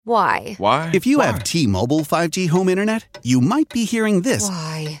Why? Why? If you have T-Mobile 5G home internet, you might be hearing this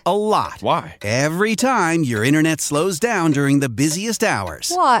Why? a lot. Why? Every time your internet slows down during the busiest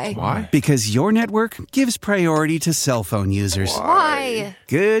hours. Why? Why? Because your network gives priority to cell phone users. Why?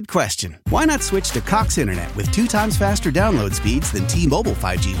 Good question. Why not switch to Cox Internet with 2 times faster download speeds than T-Mobile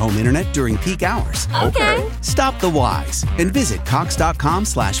 5G home internet during peak hours? Okay. Stop the whys and visit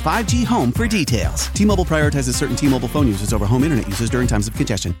cox.com/5G home for details. T-Mobile prioritizes certain T-Mobile phone users over home internet users during times of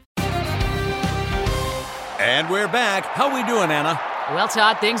congestion. And we're back. How we doing, Anna? Well,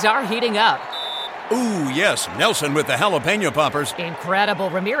 Todd, things are heating up. Ooh, yes. Nelson with the jalapeno poppers. Incredible.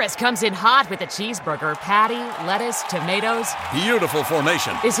 Ramirez comes in hot with a cheeseburger, patty, lettuce, tomatoes. Beautiful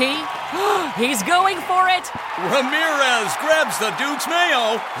formation. Is he? He's going for it. Ramirez grabs the Duke's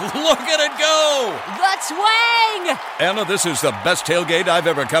mayo. Look at it go. The twang. Anna, this is the best tailgate I've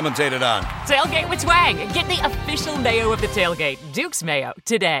ever commentated on. Tailgate with twang. Get the official mayo of the tailgate. Duke's mayo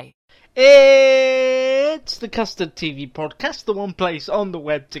today. It's the Custard TV Podcast, the one place on the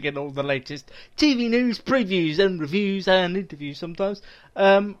web to get all the latest TV news, previews and reviews and interviews sometimes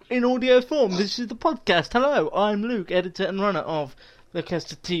in audio form. This is the podcast. Hello, I'm Luke, editor and runner of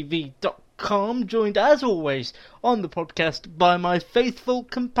thecustardtv.com, joined as always on the podcast by my faithful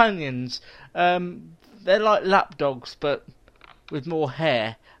companions. They're like lapdogs but with more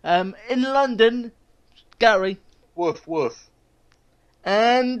hair. In London, Gary. Woof, woof.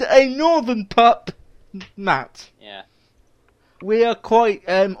 And a northern pup, Matt. Yeah. We are quite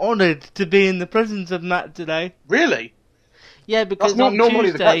honoured to be in the presence of Matt today. Really? Yeah, because That's not on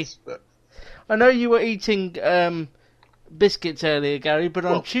normally Tuesday, the case. But... I know you were eating biscuits earlier, Gary, but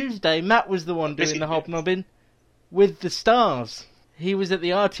on Tuesday, Matt was the one doing the hobnobbing with the stars. He was at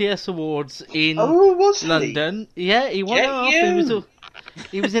the RTS Awards in London. Yeah, he went off.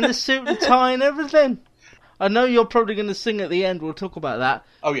 He was in a suit and tie and everything. I know you're probably going to sing at the end, we'll talk about that.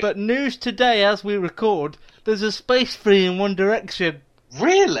 Oh, yeah. But news today, as we record, there's a space free in One Direction.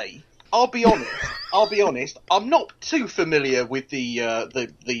 Really? I'll be honest. I'm not too familiar with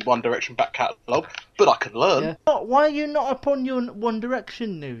the One Direction back catalogue, but I can learn. Yeah. Why are you not upon your One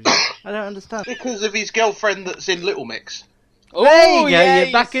Direction news? I don't understand. Because of his girlfriend that's in Little Mix. There you go,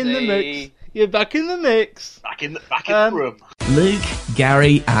 you're back in the mix. You're back in the mix. Back in the room. Luke,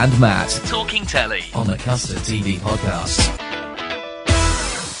 Gary and Matt talking telly on the Custard TV Podcast.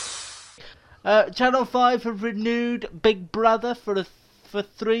 Channel 5 have renewed Big Brother for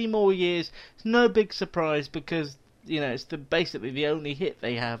 3 more years. It's no big surprise because, you know, it's basically the only hit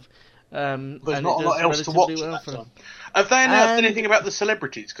they have. There's not a lot else to watch at that time. Have they announced anything about the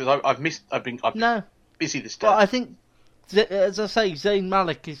celebrities? Because I've been busy this day. Well, I think, as I say, Zayn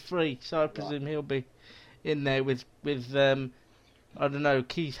Malik is free, so I presume he'll be in there with I don't know,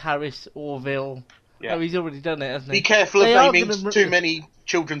 Keith Harris, Orville. Yeah. Oh, he's already done it, hasn't he? Be careful of naming too many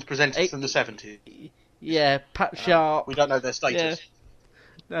children's presenters from the 70s. Yeah, Pat Sharp. We don't know their status.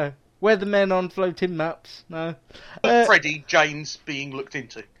 Yeah. No. Weathermen on floating maps. No. Freddie Jane's being looked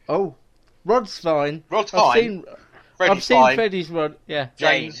into. Oh. Rod's fine. Rod's fine. I've seen Freddie's Rod. Yeah.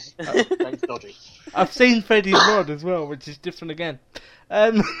 Jane's dodgy. I've seen Freddie's Rod as well, which is different again.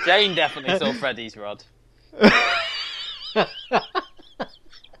 Jane definitely saw Freddie's Rod.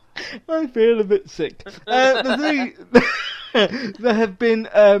 I feel a bit sick. There have been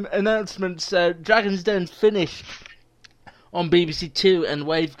announcements. Dragon's Den finished on BBC Two and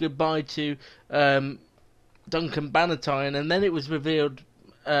waved goodbye to Duncan Bannatyne, and then it was revealed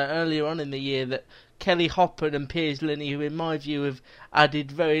earlier on in the year that Kelly Hopper and Piers Linney, who in my view have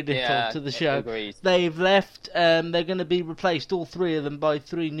added very little to the show, agreed. They've left. They're going to be replaced, all 3 of them, by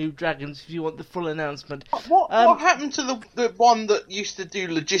 3 new dragons, if you want the full announcement. What happened to the one that used to do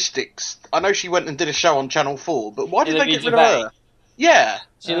logistics? I know she went and did a show on Channel 4, but why did they get rid of her? Yeah.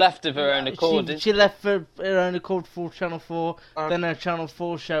 She left of her own accord. She left for her own accord for Channel 4, then her Channel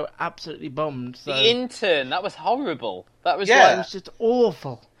 4 show absolutely bombed. So. The Intern, that was horrible. That was it was just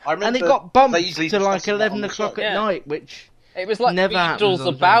awful. And it got bumped to like 11 o'clock at night, which it was like never Beatles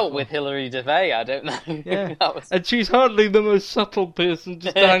About with Hilary Devey, I don't know. Yeah. And she's hardly the most subtle person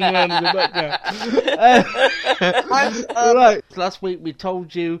just hanging around in the background. Right, last week we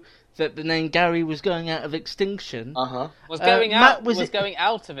told you that the name Gary was going out of extinction. Was going out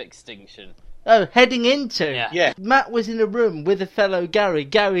of extinction. Oh, heading into. Yeah. Matt was in a room with a fellow Gary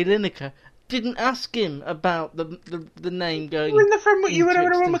Lineker. Didn't ask him about the name going. You were in a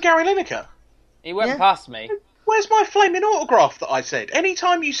room with Gary Lineker. He went past me. Where's my flaming autograph that I said?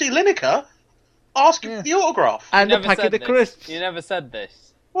 Anytime you see Lineker, ask him for the autograph. And a packet of crisps. You never said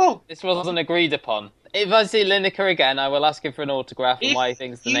this. Well, this wasn't agreed upon. If I see Lineker again, I will ask him for an autograph and why he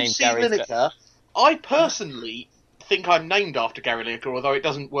thinks the name Gary's Lineker, I personally think I'm named after Gary Lineker, although it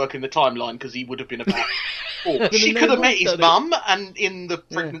doesn't work in the timeline because he would have been about 4. She could have met his mum and in the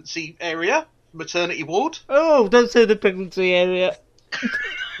pregnancy area, maternity ward. Oh, don't say the pregnancy area.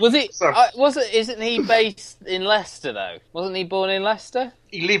 Was it? Isn't he based in Leicester though? Wasn't he born in Leicester?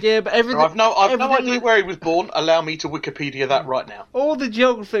 He lived. Yeah, but everything. I've no idea where he was born. Allow me to Wikipedia that right now. All the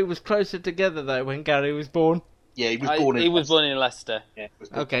geography was closer together though when Gary was born. Yeah, he was born in. He was born in Leicester. Yeah,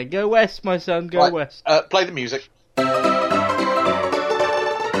 okay, go west, my son. Go west. Play the music.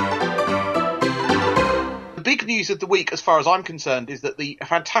 The big news of the week, as far as I'm concerned, is that the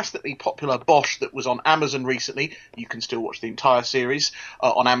fantastically popular Bosch that was on Amazon recently, you can still watch the entire series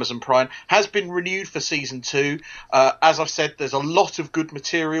on Amazon Prime, has been renewed for season 2. As I've said, there's a lot of good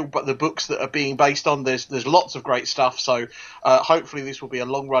material, but the books that are being based on, there's lots of great stuff, so hopefully this will be a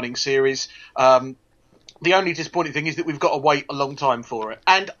long-running series. The only disappointing thing is that we've got to wait a long time for it.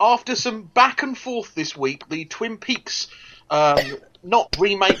 And after some back and forth this week, the Twin Peaks... not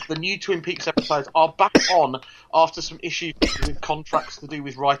remake, the new Twin Peaks episodes are back on after some issues with contracts to do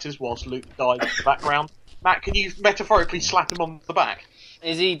with writers whilst Luke died in the background. Matt, can you metaphorically slap him on the back?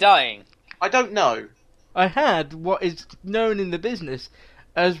 Is he dying? I don't know. I had what is known in the business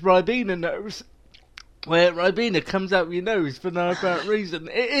as Ribena nose, where Ribena comes out of your nose for no apparent reason.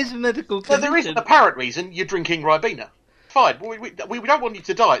 It is a medical condition. No, there is an apparent reason. You're drinking Ribena. Fine, we don't want you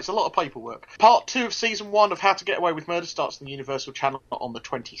to die, it's a lot of paperwork. Part 2 of Season 1 of How to Get Away with Murder starts on the Universal Channel on the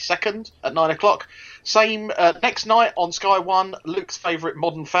 22nd at 9 o'clock. Same next night on Sky 1, Luke's favourite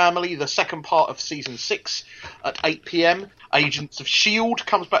Modern Family, the second part of Season 6 at 8 p.m. Agents of S.H.I.E.L.D.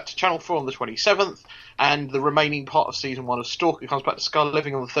 comes back to Channel 4 on the 27th, and the remaining part of Season 1 of Stalker comes back to Sky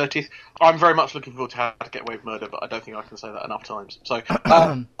Living on the 30th. I'm very much looking forward to How to Get Away with Murder, but I don't think I can say that enough times. So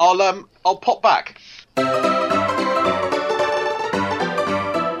I'll pop back.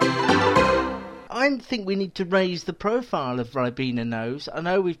 I think we need to raise the profile of Ribena Nose. I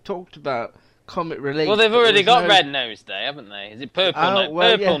know we've talked about comic relief. Well, they've already got Red Nose Day, haven't they? Is it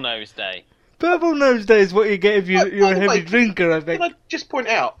Purple Nose Day? Purple Nose Day is what you get if you're a heavy drinker, I think. Can I just point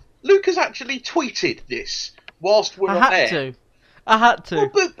out, Luke has actually tweeted this whilst we're on air. I had to.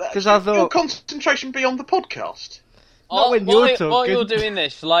 Because I thought... Your concentration be on the podcast. Not when you're talking. While you're doing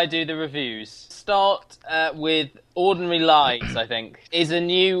this, shall I do the reviews? Start with Ordinary Lies, I think. Is a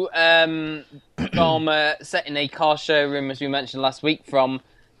new drama set in a car showroom, as we mentioned last week, from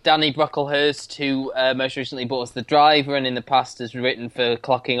Danny Brocklehurst, who most recently brought us The Driver, and in the past has written for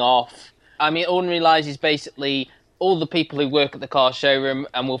Clocking Off. I mean, Ordinary Lies is basically all the people who work at the car showroom,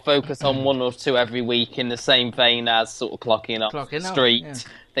 and will focus on one or two every week in the same vein as sort of Clocking Off Street,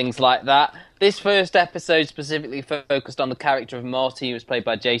 things like that. This first episode specifically focused on the character of Marty, who was played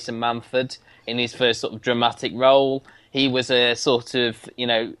by Jason Manford in his first sort of dramatic role. He was a sort of,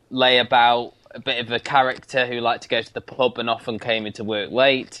 layabout, a bit of a character who liked to go to the pub and often came into work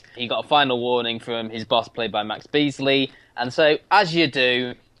late. He got a final warning from his boss, played by Max Beasley, and so, as you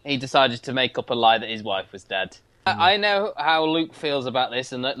do, he decided to make up a lie that his wife was dead. I know how Luke feels about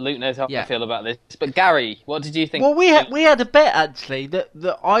this, and that Luke knows how I feel about this, but Gary, what did you think? Well, we had a bet, actually,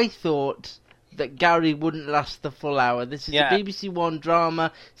 that I thought that Gary wouldn't last the full hour. This is a BBC One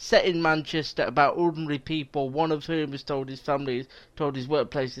drama set in Manchester about ordinary people, one of whom has told his family, told his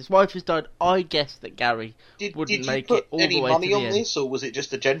workplace his wife has died. I guessed that Gary wouldn't make it all the way to the end. Did you put any money on this, or was it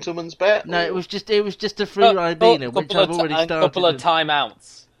just a gentleman's bet? No, it was just a free Ribena, which I've already started. A couple of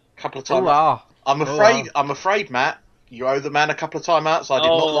timeouts. I'm afraid, Matt, you owe the man a couple of timeouts. I did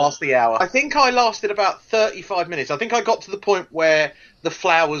not last the hour. I think I lasted about 35 minutes. I think I got to the point where the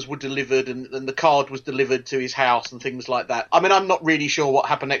flowers were delivered and the card was delivered to his house and things like that. I mean, I'm not really sure what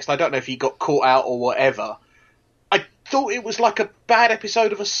happened next. I don't know if he got caught out or whatever. I thought it was like a bad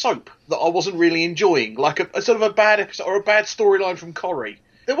episode of a soap that I wasn't really enjoying. Like a sort of a bad episode or a bad storyline from Corrie.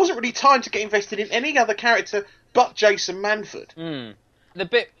 There wasn't really time to get invested in any other character but Jason Manford. The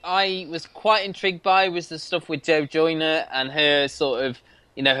bit I was quite intrigued by was the stuff with Jo Joyner and her sort of,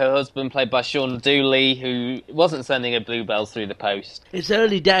 her husband played by Sean Dooley, who wasn't sending her bluebells through the post. It's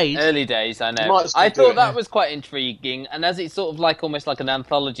early days. Early days, I know. I thought that was quite intriguing, and as it's sort of like almost like an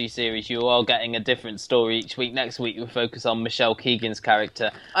anthology series, you are getting a different story each week. Next week we'll focus on Michelle Keegan's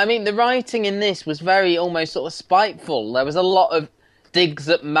character. I mean, the writing in this was very almost sort of spiteful. There was a lot of digs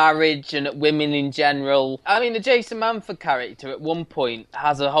at marriage and at women in general. I mean, the Jason Manford character at one point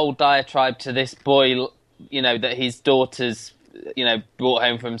has a whole diatribe to this boy, that his daughter's, brought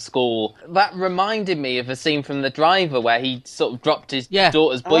home from school. That reminded me of a scene from The Driver where he sort of dropped his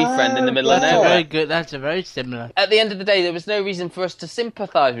daughter's boyfriend in the middle of nowhere. Very good. That's a very similar. At the end of the day, there was no reason for us to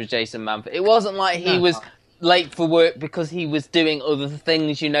sympathise with Jason Manford. It wasn't like he was late for work because he was doing other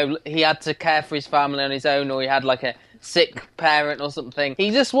things, you know, he had to care for his family on his own, or he had like a sick parent or something.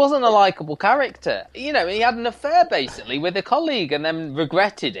 He just wasn't a likeable character. You know, he had an affair basically with a colleague and then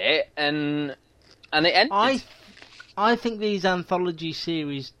regretted it, and it ended. I think these anthology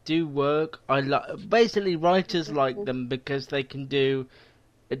series do work. Basically, writers like them because they can do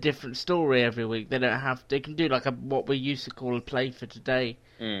a different story every week. They can do like what we used to call a play for today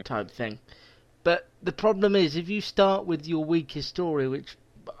type thing. But the problem is, if you start with your weakest story, which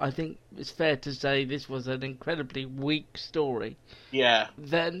I think it's fair to say this was an incredibly weak story. Yeah.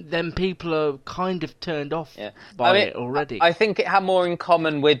 Then people are kind of turned off by it already. I think it had more in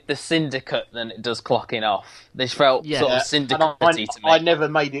common with the Syndicate than it does Clocking Off. This felt sort of Syndicate-y to me. I never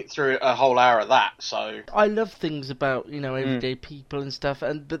made it through a whole hour of that, so... I love things about, everyday people and stuff,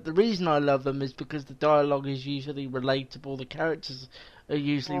 but the reason I love them is because the dialogue is usually relatable, the characters are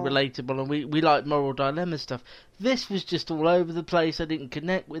usually relatable, and we like moral dilemma stuff. This was just all over the place. I didn't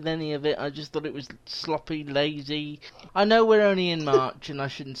connect with any of it. I just thought it was sloppy, lazy. I know we're only in March, and I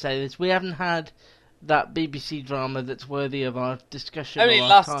shouldn't say this. We haven't had that BBC drama that's worthy of our discussion. Only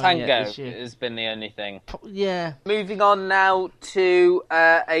Last Tango has been the only thing. Yeah. Moving on now to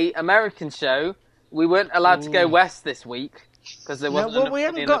a American show. We weren't allowed to go west this week because there wasn't. We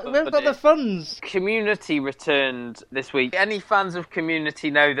haven't got the funds. Community returned this week. Any fans of Community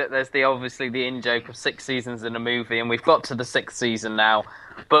know that there's obviously the in-joke of 6 seasons in a movie, and we've got to the 6th season now,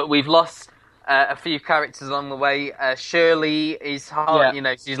 but we've lost a few characters along the way. Shirley is hard,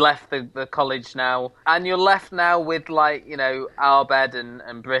 she's left the college now, and you're left now with Albed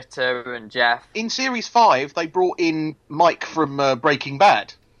and Britta and Jeff. In series 5, they brought in Mike from Breaking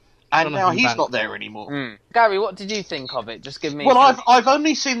Bad. And now he's not there anymore. Gary, what did you think of it? Just give me... Well, I've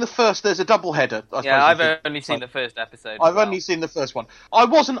only seen the first... There's a doubleheader. I've only seen the first episode. I've only seen the first one. I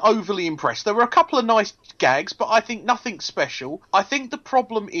wasn't overly impressed. There were a couple of nice gags, but I think nothing special. I think the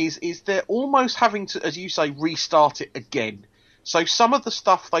problem is they're almost having to, as you say, restart it again. So some of the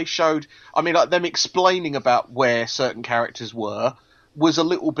stuff they showed... I mean, like them explaining about where certain characters were... was a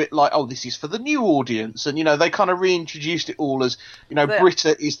little bit like, oh, this is for the new audience, and they kind of reintroduced it all as,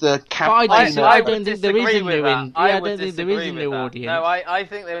 Britta is the campaigner. I don't think there is a new I don't think there is a new audience. No, I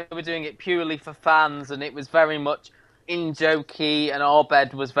think they were doing it purely for fans, and it was very much in-jokey, and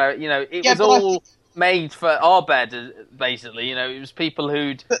Arbed was very, it was all made for Arbed, basically. It was people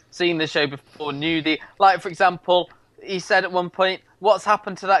who'd seen the show before, knew for example, he said at one point, what's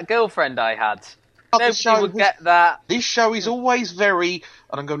happened to that girlfriend I had? Nobody would get that. This show is always very,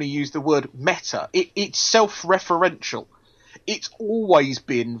 and I'm going to use the word meta, it's self-referential. It's always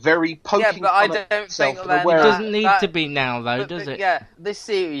been very poking I don't think it doesn't need to be now, though, does it? Yeah, this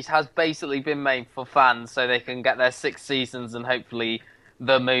series has basically been made for fans so they can get their 6 seasons and hopefully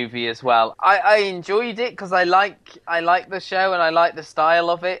the movie as well. I enjoyed it because I like the show and I like the style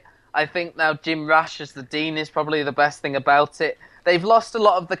of it. I think now Jim Rash as the Dean is probably the best thing about it. They've lost a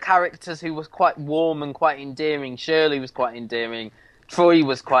lot of the characters who was quite warm and quite endearing. Shirley was quite endearing. Troy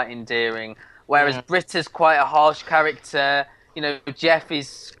was quite endearing. Whereas Britta's quite a harsh character. Jeff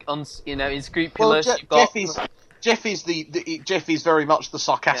is unscrupulous. Well, Jeff is very much the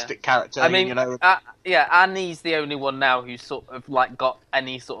sarcastic character. I mean, Annie's the only one now who's sort of got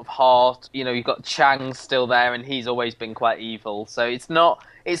any sort of heart. You've got Chang still there, and he's always been quite evil. So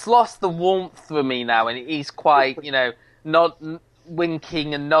it's lost the warmth for me now, and he's quite, not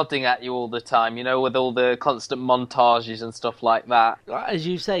winking and nodding at you all the time, with all the constant montages and stuff like that. As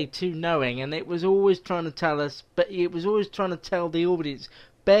you say, too knowing, and it was always trying to tell us, but it was always trying to tell the audience,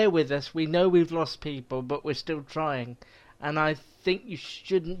 bear with us, we know we've lost people, but we're still trying. And I think you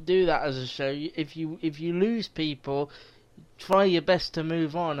shouldn't do that as a show. If you lose people, try your best to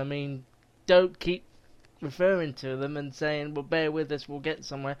move on. I mean, don't keep referring to them and saying, well, bear with us, we'll get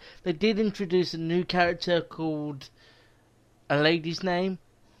somewhere. They did introduce a new character called... a lady's name?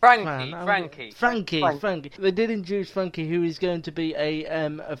 Frankie. They did introduce Frankie, who is going to be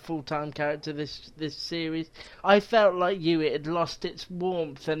a full-time character this series. I felt like it had lost its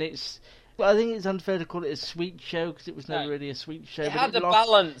warmth, and I think it's unfair to call it a sweet show because it was never really a sweet show. It had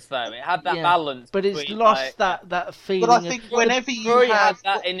balance, though. It had that balance. But it's lost that feeling. But I think whenever you had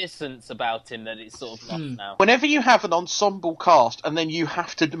that innocence about him that it's sort of lost now. Whenever you have an ensemble cast and then you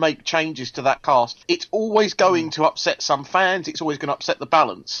have to make changes to that cast, it's always going to upset some fans. It's always going to upset the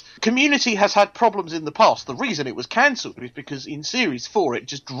balance. Community has had problems in the past. The reason it was cancelled is because in Series 4 it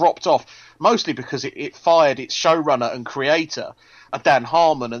just dropped off, mostly because it fired its showrunner and creator, Dan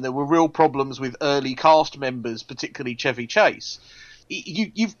Harmon, and there were real problems with early cast members, particularly Chevy Chase.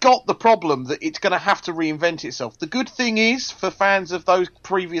 you've got the problem that it's going to have to reinvent itself. The good thing is, for fans of those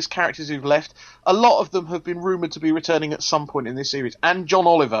previous characters who've left, a lot of them have been rumoured to be returning at some point in this series. And John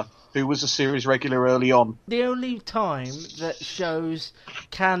Oliver, who was a series regular early on. The only time that shows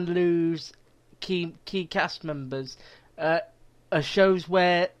can lose key cast members are shows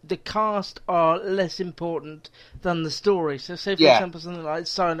where the cast are less important than the story. So, say for example, something like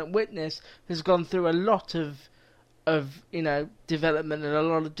Silent Witness has gone through a lot of development and a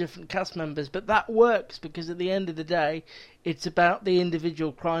lot of different cast members, but that works because at the end of the day, it's about the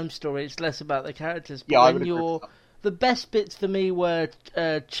individual crime story. It's less about the characters. But the best bits for me were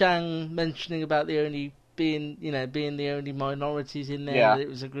Chang mentioning about being the only minorities in there. That it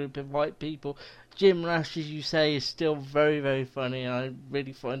was a group of white people. Jim Rash, as you say, is still very, very funny, and I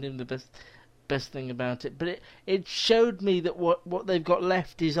really find him the best thing about it. But it showed me that what they've got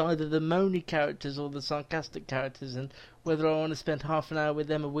left is either the moany characters or the sarcastic characters, and whether I want to spend half an hour with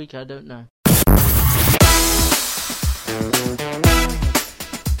them a week, I don't know.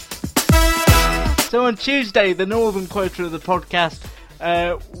 So on Tuesday, the northern quota of the podcast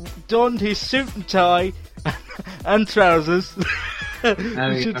donned his suit and tie and trousers,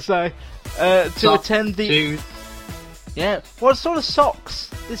 I should say, to Socks, attend the... shoes. Yeah, what sort of socks?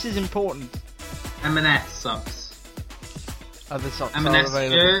 This is important. M&S socks. Other socks M&S are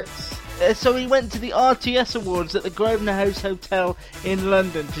available. shirts. So he went to the RTS Awards at the Grosvenor House Hotel in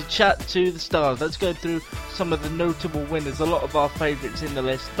London to chat to the stars. Let's go through some of the notable winners, a lot of our favourites in the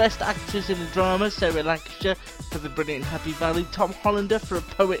list. Best Actress in a Drama, Sarah Lancashire for The Brilliant Happy Valley. Tom Hollander for A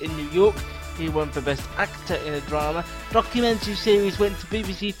Poet in New York. He won for Best Actor in a Drama. Documentary series went to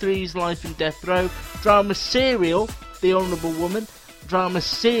BBC Three's Life and Death Row. Drama serial, The Honourable Woman. Drama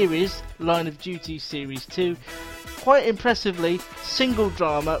series, Line of Duty Series 2. Quite impressively, single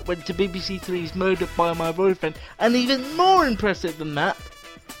drama went to BBC Three's Murdered by My Boyfriend. And even more impressive than that,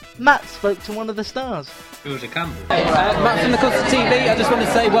 Matt spoke to one of the stars. Georgia Campbell. Matt from the Cluster TV, I just want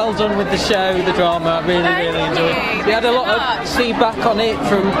to say well done with the show, the drama, really enjoyed it. We had a lot of feedback on it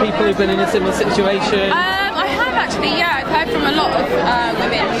from people who've been in a similar situation. I have actually, I've heard from a lot of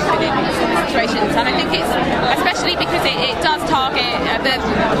women who've been in similar situations, and I think it's, especially because it does target the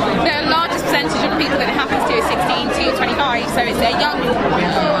largest percentage of people that it happens to is 16 to 25, so it's a young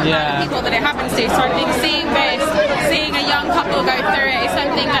people that it happens to, so I think seeing a young couple go through it is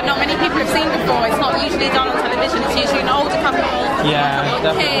something that not many people have seen before. It's not usually done on television, it's usually an older couple,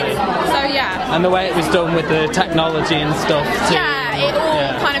 kids, so and the way it was done with the technology and stuff too. It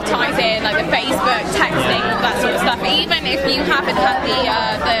all kind of ties in, like the Facebook, texting, all that sort of stuff. Even if you haven't had the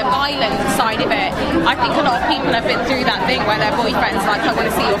violent side of it, I think a lot of people have been through that thing where their boyfriend's like, I want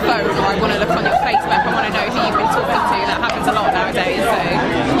to see your phone, or I want to look on your Facebook, I want to know who you've been talking to. That happens a lot nowadays, so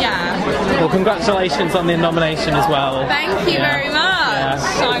Well, congratulations on the nomination as well. Thank you very much.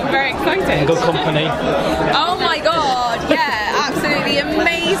 I'm very excited. In good company. Oh my god, absolutely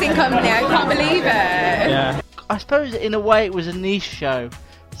amazing company. I can't believe it. I suppose in a way it was a niche show,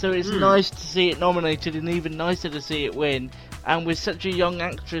 so it's nice to see it nominated and even nicer to see it win, and with such a young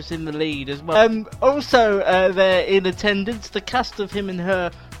actress in the lead as well. Also there in attendance, the cast of Him and Her,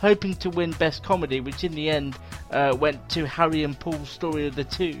 hoping to win Best Comedy, which in the end went to Harry and Paul's Story of the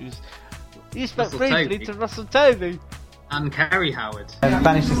Twos. You spoke briefly to Russell Tovey. And Kerry Howard.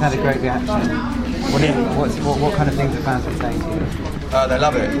 Banished has had a great reaction. What kind of things are fans been saying to you? They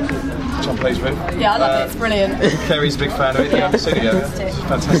love it. Which I'm pleased with. Yeah, I love it. It's brilliant. Kerry's a big fan of it. You haven't seen it yet?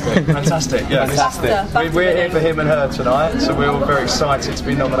 Fantastic. Yeah. We're here for Him and Her tonight, so we're all very excited to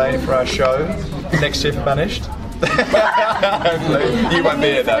be nominated for our show next year for Banished. You won't be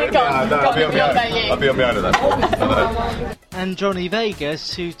here though. I'll be on my own at that point. And Johnny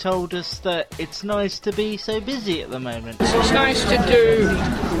Vegas, who told us that it's nice to be so busy at the moment. It's nice to do,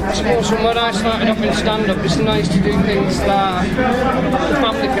 I suppose from when I started up in stand-up, it's nice to do things that the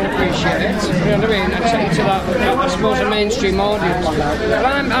family can appreciate, you know what I mean, and take to that, I suppose, a mainstream audience. But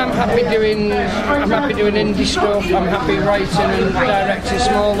I'm happy doing indie stuff, I'm happy writing and directing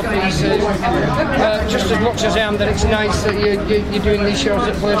smaller pieces, just as much as I am that it's nice that you're doing these shows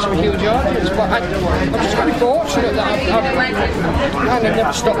that play to a huge audience. But I'm just very fortunate that I've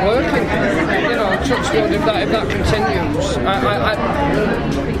never stopped working. You know, touch wood, if that continues.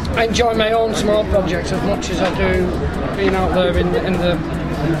 I enjoy my own small projects as much as I do being out there in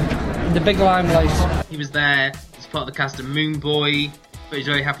the big limelight. He was there as part of the cast of Moon Boy, but he's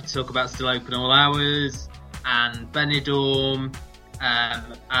very happy to talk about Still Open All Hours and Benidorm.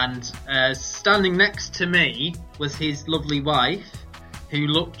 And standing next to me was his lovely wife, who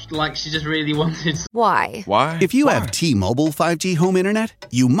looked like she just really wanted. Why? If you have T-Mobile 5G home internet,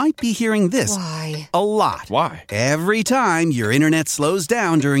 you might be hearing this Why? a lot. Why? Every time your internet slows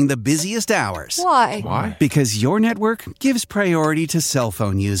down during the busiest hours. Why? Because your network gives priority to cell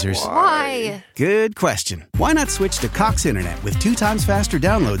phone users. Why? Good question. Why not switch to Cox Internet with 2 times faster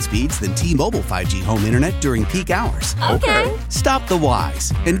download speeds than T-Mobile 5G home internet during peak hours? Okay. Stop the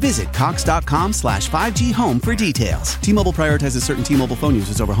whys and visit cox.com/5G home for details. T-Mobile prioritizes certain T-Mobile phone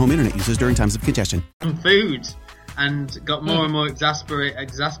users over home internet users during times of congestion. Food, and got more and more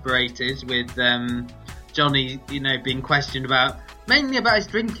exasperated with Johnny, being questioned mainly about his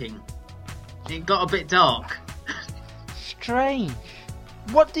drinking. It got a bit dark. Strange.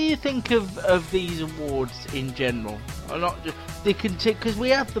 What do you think of these awards in general? Or not just because we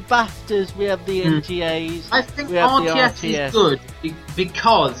have the BAFTAs, we have the NGAs. I think we have RTS the RTS. is good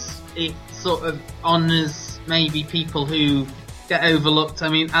because it sort of honours maybe people who get overlooked. I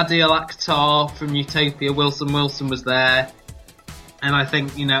mean, Adil Akhtar from Utopia, Wilson was there, and I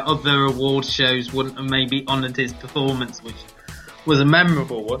think other award shows wouldn't have maybe honoured his performance, which was a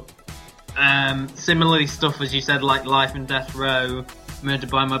memorable one. Similarly, stuff as you said like Life and Death Row,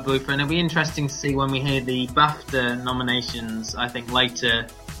 Murdered by My Boyfriend. It'll be interesting to see when we hear the BAFTA nominations. I think later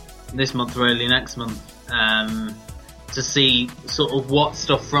this month or early next month. To see sort of what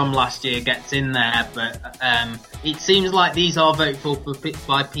stuff from last year gets in there, but it seems like these are voted for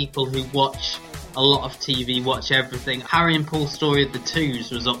by people who watch a lot of TV, watch everything. Harry and Paul's Story of the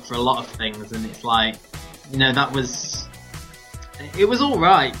Twos was up for a lot of things, and it's like, it was all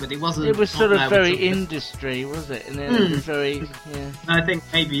right, but it wasn't. It was sort of very industry, was it? And it was very. Yeah. I think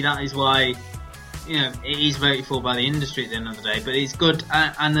maybe that is why. It is voted for by the industry at the end of the day, but it's good,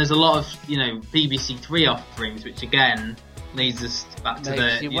 and there's a lot of, BBC Three offerings, which again leads us back to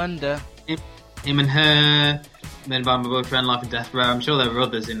Makes you wonder. Him and Her, Men by My Boyfriend, Life and Death Row. I'm sure there were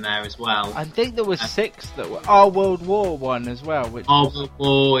others in there as well. I think there were 6 that were Our World War one as well. World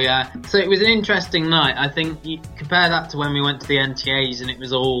War, yeah. So it was an interesting night. I think you compare that to when we went to the NTAs and it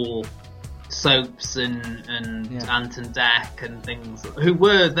was all soaps and Ant and Dec and things who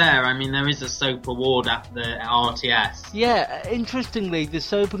were there. I mean, there is a soap award at the RTS. Yeah, interestingly, the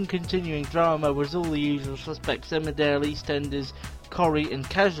soap and continuing drama was all the usual suspects: Emmerdale, EastEnders, Corrie and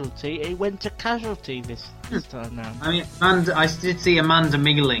Casualty. It went to Casualty this time now. I mean, I did see Amanda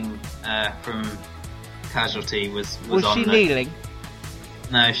Mealing from Casualty was on she there. kneeling?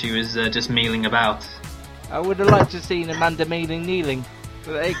 No, she was just mealing about. I would have liked to have seen Amanda Mealing kneeling.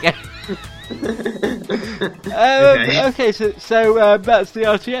 But there you go. Okay, so that's the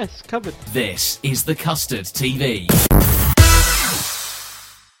RTS covered. This is the Custard TV.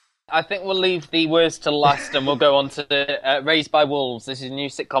 I think we'll leave the worst to last and we'll go on to Raised by Wolves. This is a new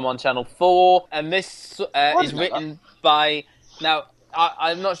sitcom on Channel 4, and this is written by... Now,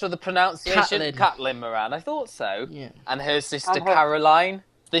 I'm not sure the pronunciation. Caitlin Moran. I thought so. Yeah. And her sister Caroline.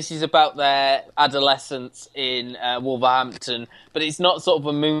 This is about their adolescence in Wolverhampton, but it's not sort of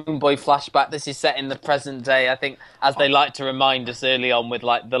a Moon Boy flashback. This is set in the present day, I think, as they like to remind us early on with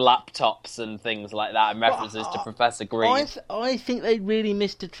like the laptops and things like that, and references to Professor Green. I think they really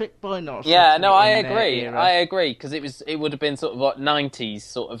missed a trick by not. Yeah, no, I agree, because it would have been sort of like 90s,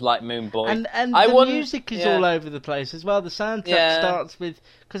 sort of like Moon Boy. And the music is all over the place as well. The soundtrack starts with,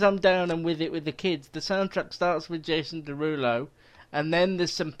 because I'm down and with it with the kids, the soundtrack starts with Jason Derulo. And then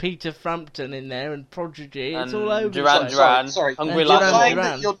there's some Peter Frampton in there and Prodigy. It's all over. Duran. Sorry. Hungry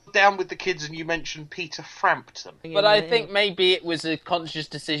That you're down with the kids and you mentioned Peter Frampton. But I think maybe it was a conscious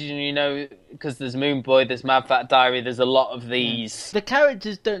decision, because there's Moon Boy, there's Mad Fat Diary, there's a lot of these. The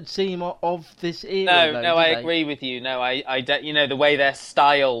characters don't seem of this era. No, I agree with you. No, I don't. The way they're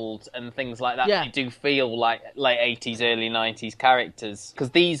styled and things like that, they do feel like late 80s, early 90s characters. Because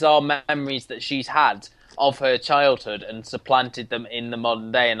these are memories that she's had of her childhood and supplanted them in the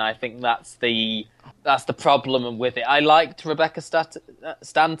modern day, and I think that's the problem with it. I liked Rebecca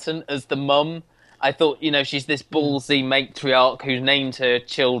Stanton as the mum. I thought, she's this ballsy matriarch who named her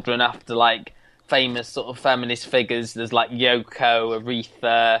children after like famous sort of feminist figures. There's like Yoko,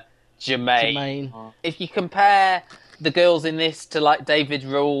 Aretha, Jermaine. If you compare the girls in this to like David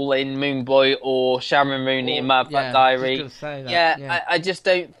Rule in Moon Boy or Sharon Rooney in Mad Fat Diary, I just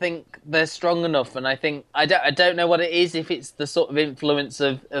don't think they're strong enough, and I think I don't know what it is, if it's the sort of influence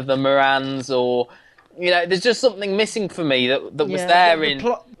of the Morans, or there's just something missing for me that was there in.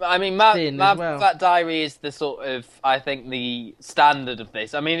 I mean, Mad Fat Diary is the sort of, I think, the standard of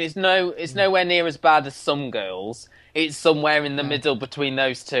this. I mean, it's nowhere near as bad as Some Girls. It's somewhere in the middle between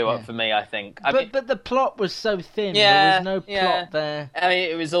those two for me, I think. But the plot was so thin. There was no plot there. I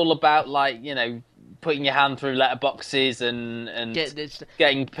mean, it was all about, like, putting your hand through letterboxes and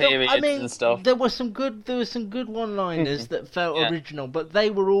getting periods and stuff. There were some good one-liners that felt original, but they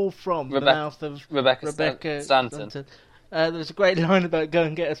were all from the mouth of Rebecca Stanton. There was a great line about go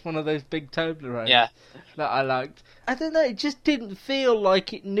and get us one of those big Toblerones that I liked. I don't know, it just didn't feel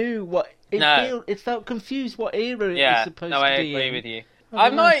like it knew what... It felt confused what era it was supposed to be I agree with you. I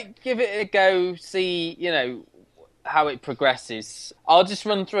might give it a go, see, how it progresses. I'll just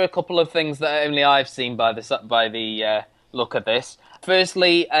run through a couple of things that only I've seen by the look of this.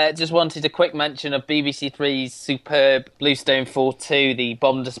 Firstly, just wanted a quick mention of BBC Three's superb Bluestone 4-2, the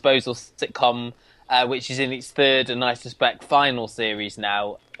bomb disposal sitcom, which is in its third and I suspect final series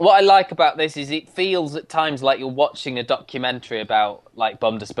now. What I like about this is it feels at times like you're watching a documentary about like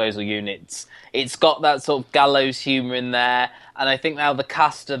bomb disposal units. It's got that sort of gallows humour in there, and I think now the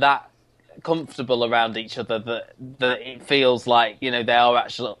cast are that comfortable around each other that it feels like they are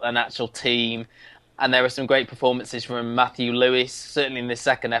an actual team. And there are some great performances from Matthew Lewis, certainly in the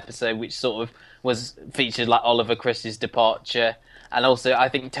second episode, which sort of was featured like Oliver Chris's departure. And also, I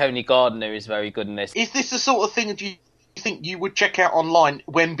think Tony Gardner is very good in this. Is this the sort of thing that you think you would check out online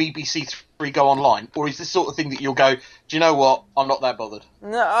when BBC Three go online? Or is this the sort of thing that you'll go, do you know what, I'm not that bothered?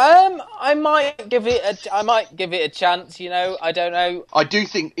 No, I might give it a chance, I don't know. I do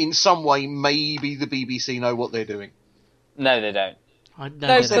think in some way maybe the BBC know what they're doing. No, they don't.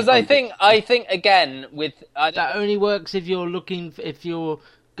 No, because I think again that only works if you're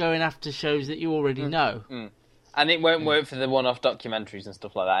going after shows that you already know. And it won't work for the one-off documentaries and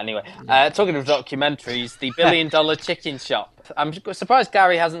stuff like that. Anyway, talking of documentaries, the $1 Billion Chicken Shop. I'm surprised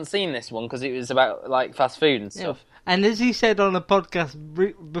Gary hasn't seen this one because it was about like fast food and stuff. And as he said on a podcast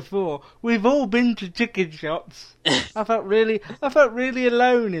before, we've all been to chicken shops. I felt really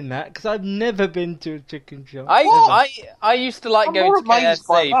alone in that because I've never been to a chicken shop. I used to like going to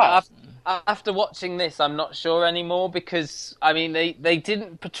KFC, but after watching this, I'm not sure anymore because I mean they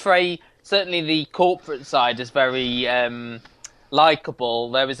didn't portray certainly the corporate side as very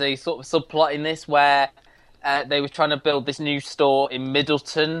likeable. There was a sort of subplot in this where they were trying to build this new store in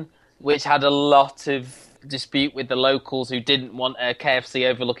Middleton, which had a lot of dispute with the locals who didn't want a KFC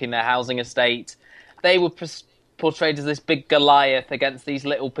overlooking their housing estate. They were portrayed as this big Goliath against these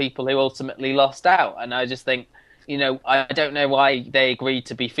little people who ultimately lost out. And I just think, I don't know why they agreed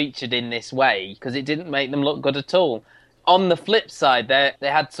to be featured in this way, because it didn't make them look good at all. On the flip side, they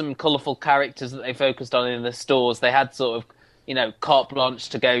had some colourful characters that they focused on in the stores. They had sort of, carte blanche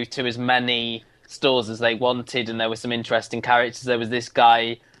to go to as many stores as they wanted, and there were some interesting characters. There was this guy,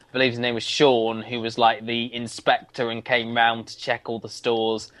 I believe his name was Sean, who was like the inspector and came round to check all the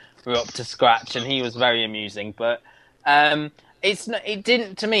stores were up to scratch, and he was very amusing. But it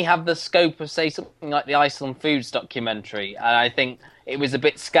didn't, to me, have the scope of, say, something like the Iceland Foods documentary. And I think it was a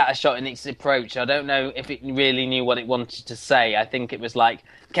bit scattershot in its approach. I don't know if it really knew what it wanted to say. I think it was like,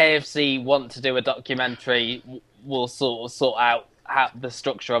 KFC want to do a documentary, we'll sort out the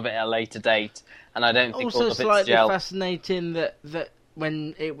structure of it at a later date. And I don't think all the bits gel. Also slightly fascinating that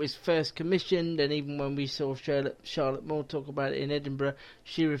when it was first commissioned, and even when we saw Charlotte Moore talk about it in Edinburgh,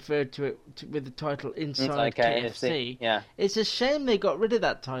 she referred to it with the title Inside KFC. Yeah. It's a shame they got rid of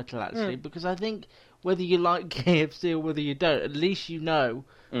that title, actually, because I think whether you like KFC or whether you don't, at least you know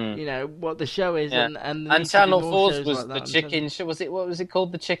what the show is. Yeah. And Channel 4's was like the chicken show. What was it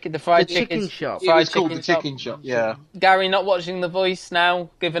called? The fried chicken shop. It was called the chicken shop, yeah. Gary, not watching The Voice now?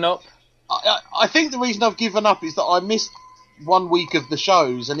 Given up? I think the reason I've given up is that I missed 1 week of the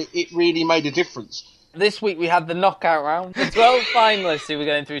shows, and it really made a difference. This week we had the knockout round. The 12 finalists who were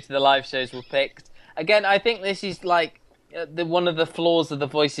going through to the live shows were picked. Again, I think this is like one of the flaws of The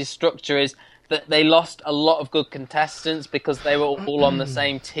Voice's structure is that they lost a lot of good contestants because they were all on the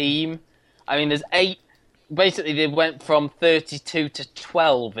same team. I mean, there's 8. Basically, they went from 32 to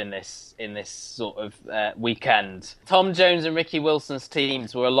 12 in this sort of weekend. Tom Jones and Ricky Wilson's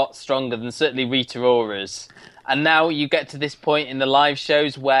teams were a lot stronger than certainly Rita Ora's. And now you get to this point in the live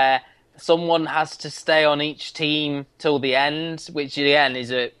shows where someone has to stay on each team till the end, which again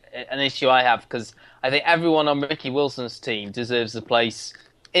is an issue I have, because I think everyone on Ricky Wilson's team deserves a place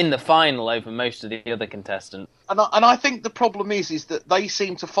in the final over most of the other contestants. And I think the problem is that they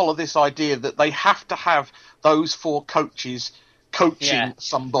seem to follow this idea that they have to have those 4 coaches coaching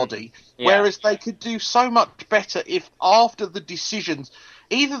somebody, whereas they could do so much better if after the decisions,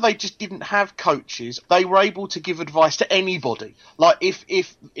 either they just didn't have coaches, they were able to give advice to anybody. Like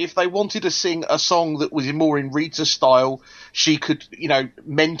if they wanted to sing a song that was more in Rita's style, she could,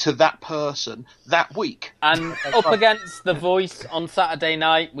 mentor that person that week. And up against The Voice on Saturday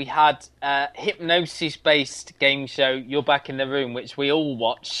night, we had a hypnosis-based game show, You're Back in the Room, which we all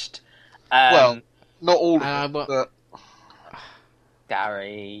watched. Not all of them, but...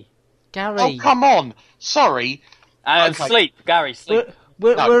 Gary. Oh, come on. Sorry. Sleep. Gary, sleep.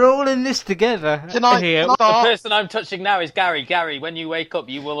 We're all in this together. Here. The person I'm touching now is Gary. Gary, when you wake up,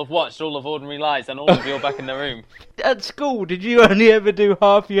 you will have watched all of Ordinary Lies, and all of you are back in the room. At school, did you only ever do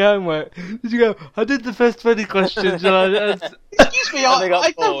half your homework? Did you go, I did the first 20 questions, and Excuse me,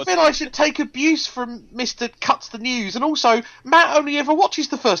 I don't feel I should take abuse from Mr. Cuts the News, and also, Matt only ever watches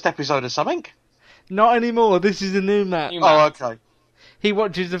the first episode of something. Not anymore, this is a new Matt. Oh, okay. He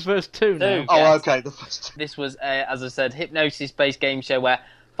watches the first two now. Oh, okay, the first two. This was, as I said, hypnosis-based game show where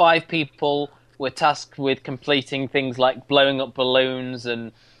 5 people were tasked with completing things like blowing up balloons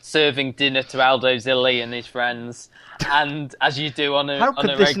and serving dinner to Aldo Zilli and his friends, and as you do on a How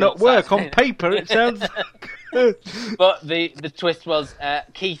could this not work? Saturday. On paper, it sounds... But the twist was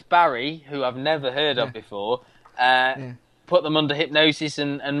Keith Barry, who I've never heard of before, put them under hypnosis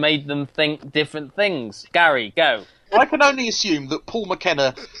and made them think different things. Gary, go. I can only assume that Paul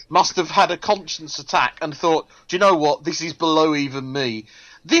McKenna must have had a conscience attack and thought, do you know what, this is below even me.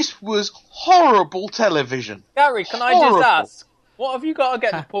 This was horrible television. Gary, can I just ask, what have you got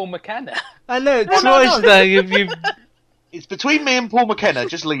against Paul McKenna? I know, twice now you've... It's between me and Paul McKenna,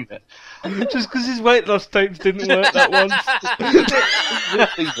 just leave it. Just because his weight loss tapes didn't work that once.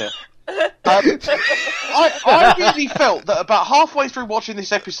 Just leave it. I really felt that about halfway through watching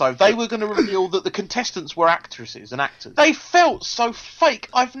this episode, they were going to reveal that the contestants were actresses and actors. They felt so fake.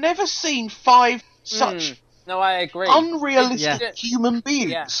 I've never seen 5 such no, I agree. unrealistic human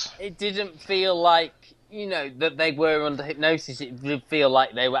beings. Yeah. It didn't feel like, that they were under hypnosis. It did feel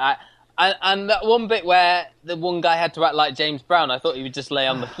like they were... And that one bit where the one guy had to act like James Brown, I thought he would just lay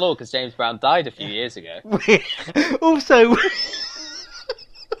on the floor because James Brown died a few years ago. Also...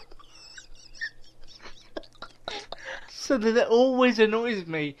 Something that always annoys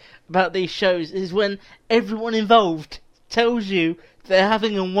me about these shows is when everyone involved tells you they're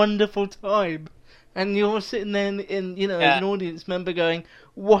having a wonderful time, and you're sitting there as an audience member going,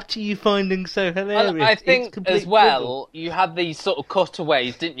 what are you finding so hilarious? I think as well, you had these sort of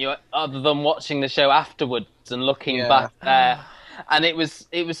cutaways, didn't you, other than watching the show afterwards and looking back there, and it was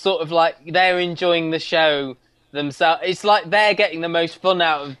sort of like they're enjoying the show themselves. It's like they're getting the most fun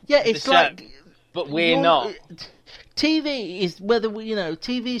out of the show, but we're not. TV is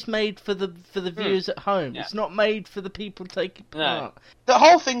TV's made for the viewers at home. It's not made for the people taking part. The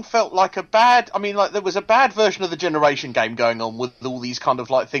whole thing felt like there was a bad version of the Generation game going on with all these kind of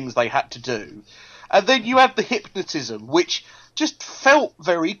like things they had to do. And then you had the hypnotism, which just felt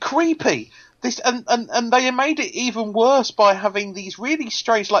very creepy. And they made it even worse by having these really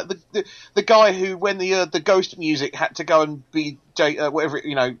strange, like the guy who, when the ghost music had to go and be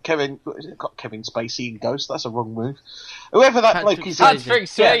Kevin Spacey in Ghost. That's a wrong move. Whoever that bloke is, Patrick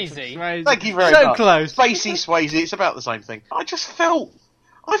Swayze. Thank you very much. So close. Spacey, Swayze. It's about the same thing. I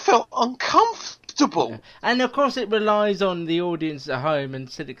felt uncomfortable. Yeah. And of course, it relies on the audience at home and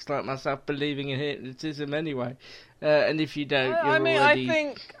cynics like myself believing in hypnotism anyway. And if you don't, I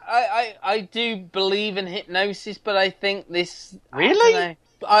think I do believe in hypnosis, but I think this really.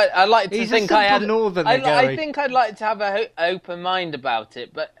 I like to think I had. I think I'd like to have an open mind about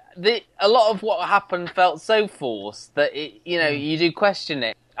it, but a lot of what happened felt so forced that you do question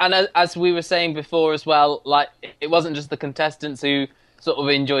it. And as we were saying before as well, like it wasn't just the contestants who sort of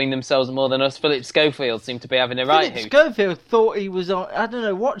enjoying themselves more than us. Philip Schofield seemed to be having a right hoot. Schofield thought he was on, I don't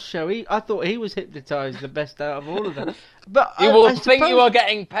know what show, I thought he was hypnotised the best out of all of them. But I think you are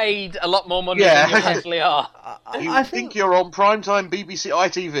getting paid a lot more money than you actually are. I think you're on primetime BBC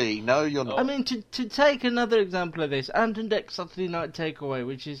ITV. No, you're not. I mean, to take another example of this, Ant and Dec Saturday Night Takeaway,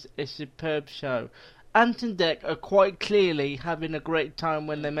 which is a superb show. Ant and Dec are quite clearly having a great time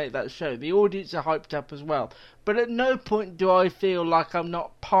when they make that show. The audience are hyped up as well. But at no point do I feel like I'm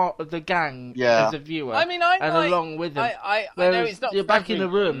not part of the gang as a viewer. I mean, along with them. I know it's not. You're back in the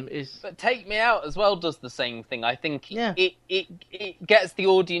room. But Take Me Out as well does the same thing. I think it gets the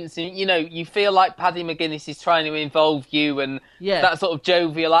audience in. You feel like Paddy McGuinness is trying to involve you, and that sort of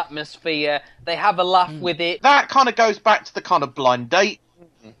jovial atmosphere. They have a laugh with it. That kind of goes back to the kind of blind date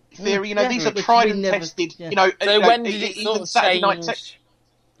theory. These are tried and tested. So when did it sort of change?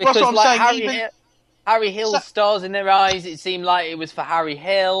 Because that's what I'm saying. Harry Hill's stars in their eyes, it seemed like it was for Harry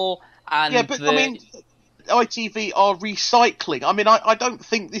Hill. And I mean, ITV are recycling. I mean, I don't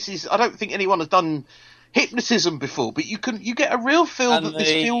think anyone has done hypnotism before, but you get a real feel that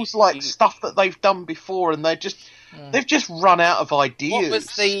this feels like stuff that they've done before, and they've just run out of ideas. What was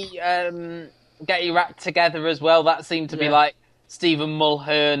the Get Your Act Together as well? That seemed to be like Stephen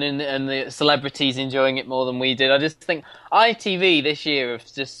Mulhern and the celebrities enjoying it more than we did. I just think ITV this year have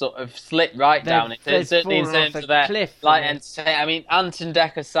just sort of slipped right down. Certainly in terms of their light entertainment. I mean, Ant and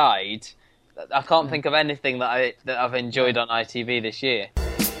Dec aside, I can't think of anything that I've enjoyed on ITV this year.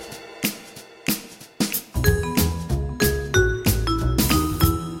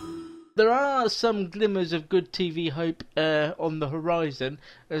 There are some glimmers of good TV hope on the horizon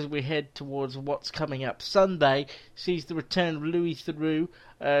as we head towards what's coming up. Sunday sees the return of Louis Theroux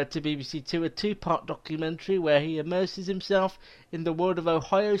to BBC Two, a two-part documentary where he immerses himself in the world of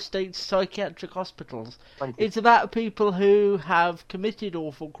Ohio State's psychiatric hospitals. It's about people who have committed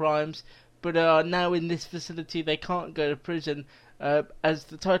awful crimes but are now in this facility. They can't go to prison. As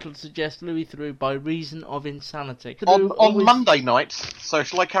the title suggests, Louis Theroux by reason of insanity. On Monday night, so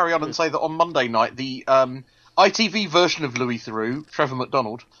shall I carry on and say that on Monday night, the ITV version of Louis Theroux, Trevor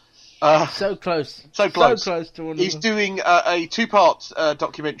McDonald, so close to one. He's doing a two-part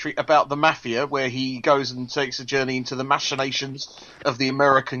documentary about the mafia, where he goes and takes a journey into the machinations of the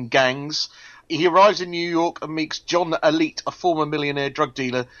American gangs. He arrives in New York and meets John Elite, a former millionaire drug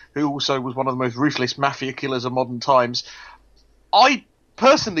dealer who also was one of the most ruthless mafia killers of modern times. I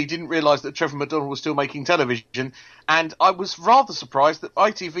personally didn't realise that Trevor McDonald was still making television, and I was rather surprised that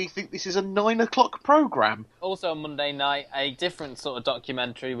ITV think this is a 9 o'clock programme. Also on Monday night, a different sort of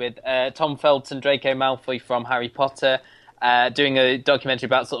documentary with Tom Felton, Draco Malfoy from Harry Potter, doing a documentary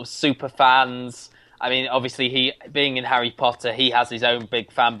about sort of super fans. I mean, obviously, he being in Harry Potter, he has his own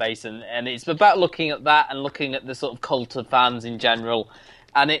big fan base, and it's about looking at that and looking at the sort of cult of fans in general.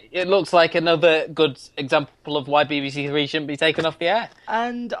 And it looks like another good example of why BBC Three shouldn't be taken off the air.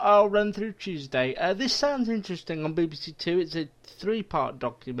 And I'll run through Tuesday. This sounds interesting on BBC Two. It's a 3-part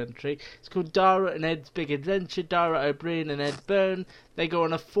documentary. It's called Dara and Ed's Big Adventure. Dara O'Brien and Ed Byrne. They go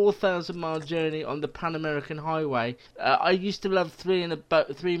on a 4,000-mile journey on the Pan American Highway. I used to love Three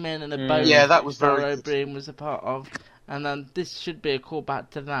Men in a Boat. Yeah, that was Dara O'Brien was a part of. And then this should be a callback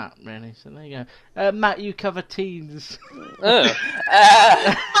to that, really. So there you go. Matt, you cover Teens.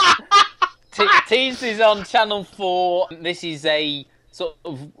 Teens is on Channel 4. This is a sort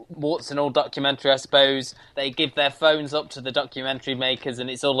of warts and all documentary, I suppose. They give their phones up to the documentary makers, and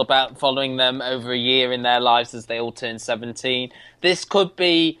it's all about following them over a year in their lives as they all turn 17. This could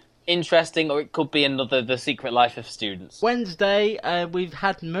be interesting, or it could be another The Secret Life of Students. Wednesday, we've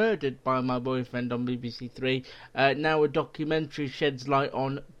had Murdered by My Boyfriend on BBC Three. Now a documentary sheds light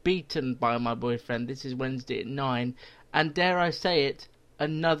on Beaten by My Boyfriend. This is Wednesday at 9. And dare I say it,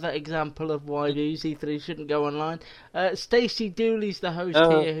 another example of why BBC Three shouldn't go online. Stacey Dooley's the host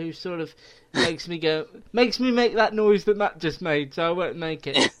here, who sort of makes me make that noise that Matt just made, so I won't make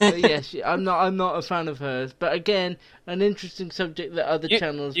it. But yes, I'm not a fan of hers. But again, an interesting subject that other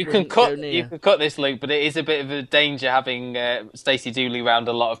channels you can cut this, Luke, but it is a bit of a danger having Stacey Dooley around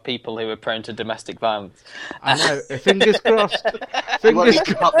a lot of people who are prone to domestic violence. I know. Fingers crossed. You won't need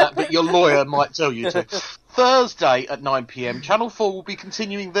to cut that, but your lawyer might tell you to. Thursday at 9 p.m, Channel 4 will be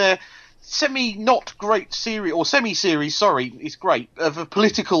continuing their semi-series, it's great, of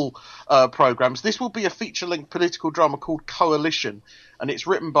political programmes. This will be a feature-length political drama called Coalition, and it's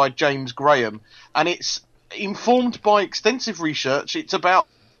written by James Graham, and it's informed by extensive research. It's about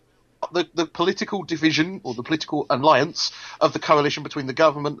the political division, or the political alliance, of the coalition between the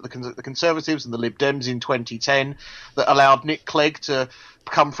government, the Conservatives and the Lib Dems in 2010, that allowed Nick Clegg to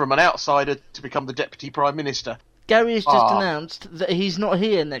come from an outsider to become the Deputy Prime Minister. Gary has just announced that he's not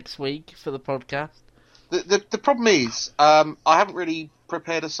here next week for the podcast. The problem is, I haven't really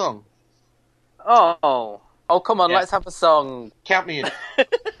prepared a song. Oh, come on, let's have a song. Count me in.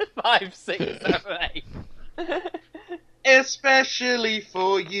 5, 6, 7, 8. Especially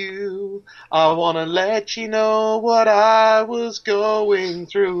for you, I wanna let you know what I was going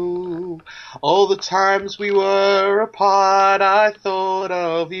through. All the times we were apart, I thought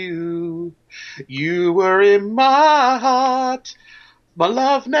of you. You were in my heart. My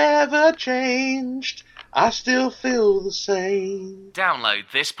love never changed. I still feel the same. Download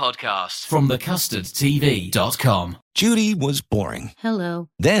this podcast from thecustardtv.com. Judy was boring. Hello.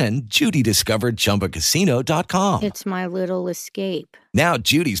 Then Judy discovered ChumbaCasino.com. It's my little escape. Now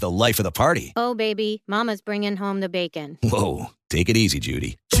Judy's the life of the party. Oh, baby, mama's bringing home the bacon. Whoa, take it easy,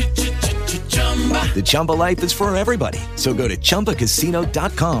 Judy. The Chumba life is for everybody. So go to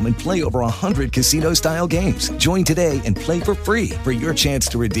ChumbaCasino.com and play over 100 casino-style games. Join today and play for free for your chance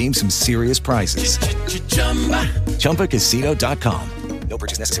to redeem some serious prizes. ChumbaCasino.com. No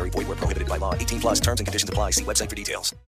purchase necessary. Void where prohibited by law. 18+ terms and conditions apply. See website for details.